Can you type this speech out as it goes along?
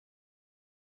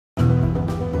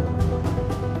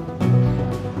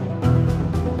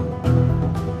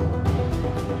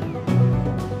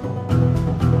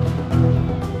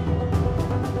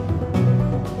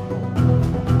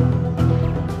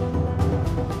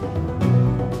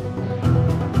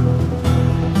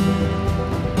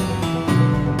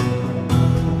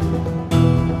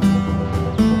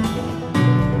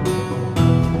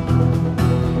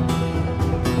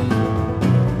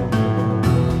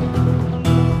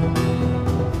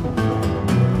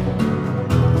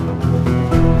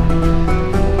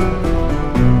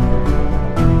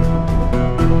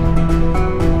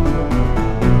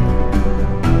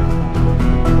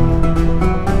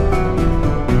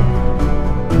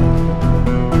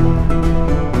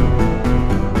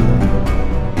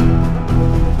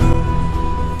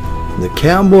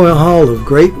Cowboy Hall of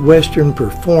Great Western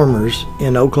Performers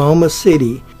in Oklahoma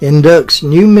City inducts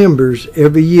new members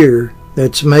every year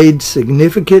that's made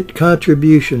significant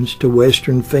contributions to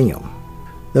Western film.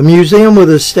 The museum was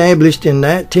established in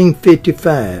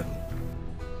 1955.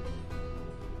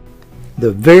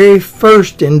 The very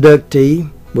first inductee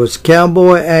was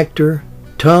cowboy actor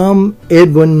Tom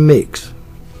Edwin Mix.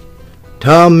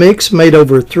 Tom Mix made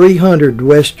over 300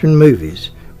 Western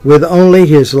movies, with only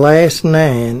his last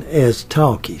 9 as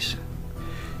talkies.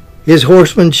 His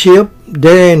horsemanship,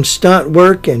 daring stunt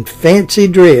work, and fancy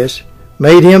dress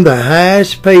made him the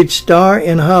highest paid star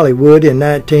in Hollywood in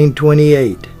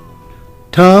 1928.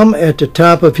 Tom, at the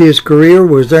top of his career,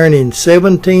 was earning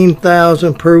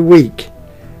 $17,000 per week,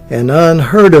 an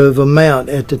unheard of amount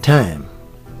at the time.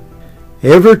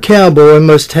 Every cowboy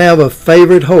must have a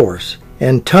favorite horse,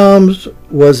 and Tom's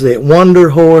was the wonder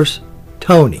horse,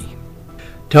 Tony.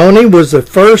 Tony was the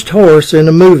first horse in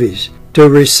the movies to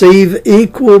receive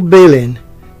equal billing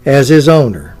as his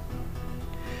owner.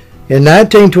 In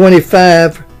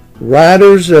 1925,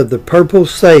 Riders of the Purple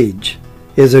Sage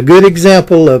is a good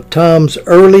example of Tom's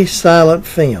early silent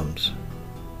films.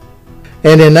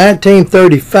 And in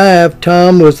 1935,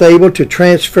 Tom was able to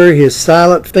transfer his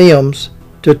silent films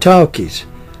to talkies,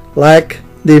 like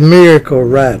The Miracle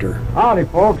Rider. Howdy,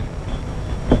 folks.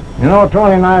 You know,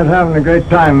 Tony and I is having a great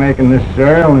time making this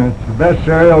serial, and it's the best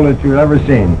serial that you've ever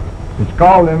seen. It's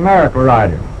called The Miracle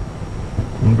Rider.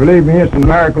 And believe me, it's a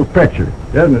miracle picture,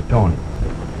 isn't it, Tony?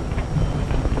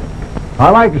 I'd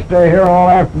like to stay here all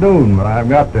afternoon, but I've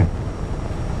got a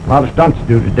lot of stunts to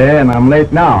do today, and I'm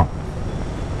late now.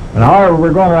 But however,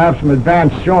 we're going to have some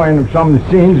advanced showing of some of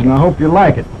the scenes, and I hope you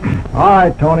like it. All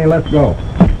right, Tony, let's go.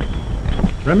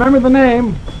 Remember the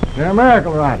name, The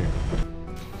Miracle Rider.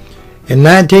 In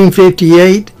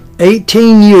 1958,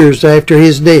 18 years after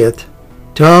his death,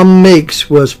 Tom Mix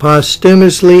was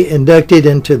posthumously inducted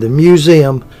into the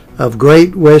Museum of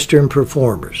Great Western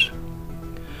Performers.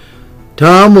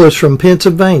 Tom was from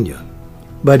Pennsylvania,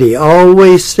 but he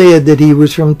always said that he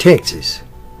was from Texas.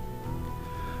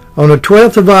 On the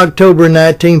 12th of October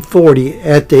 1940,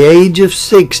 at the age of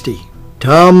 60,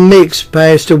 Tom Mix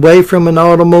passed away from an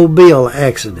automobile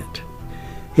accident.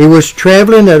 He was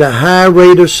traveling at a high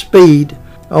rate of speed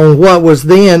on what was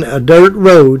then a dirt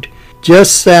road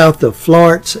just south of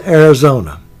Florence,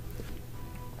 Arizona.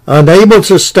 Unable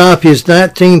to stop his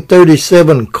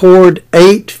 1937 Cord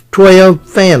 812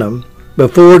 Phantom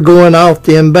before going off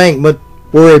the embankment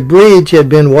where a bridge had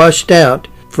been washed out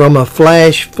from a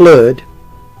flash flood,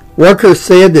 workers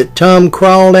said that Tom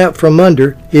crawled out from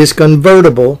under his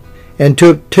convertible and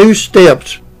took 2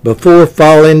 steps before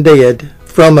falling dead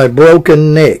from a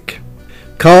broken neck,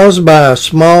 caused by a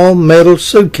small metal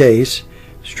suitcase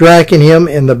striking him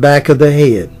in the back of the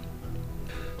head.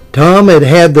 Tom had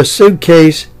had the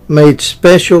suitcase made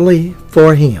specially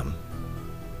for him.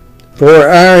 For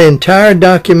our entire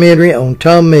documentary on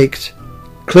Tom Mix,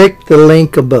 click the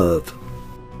link above.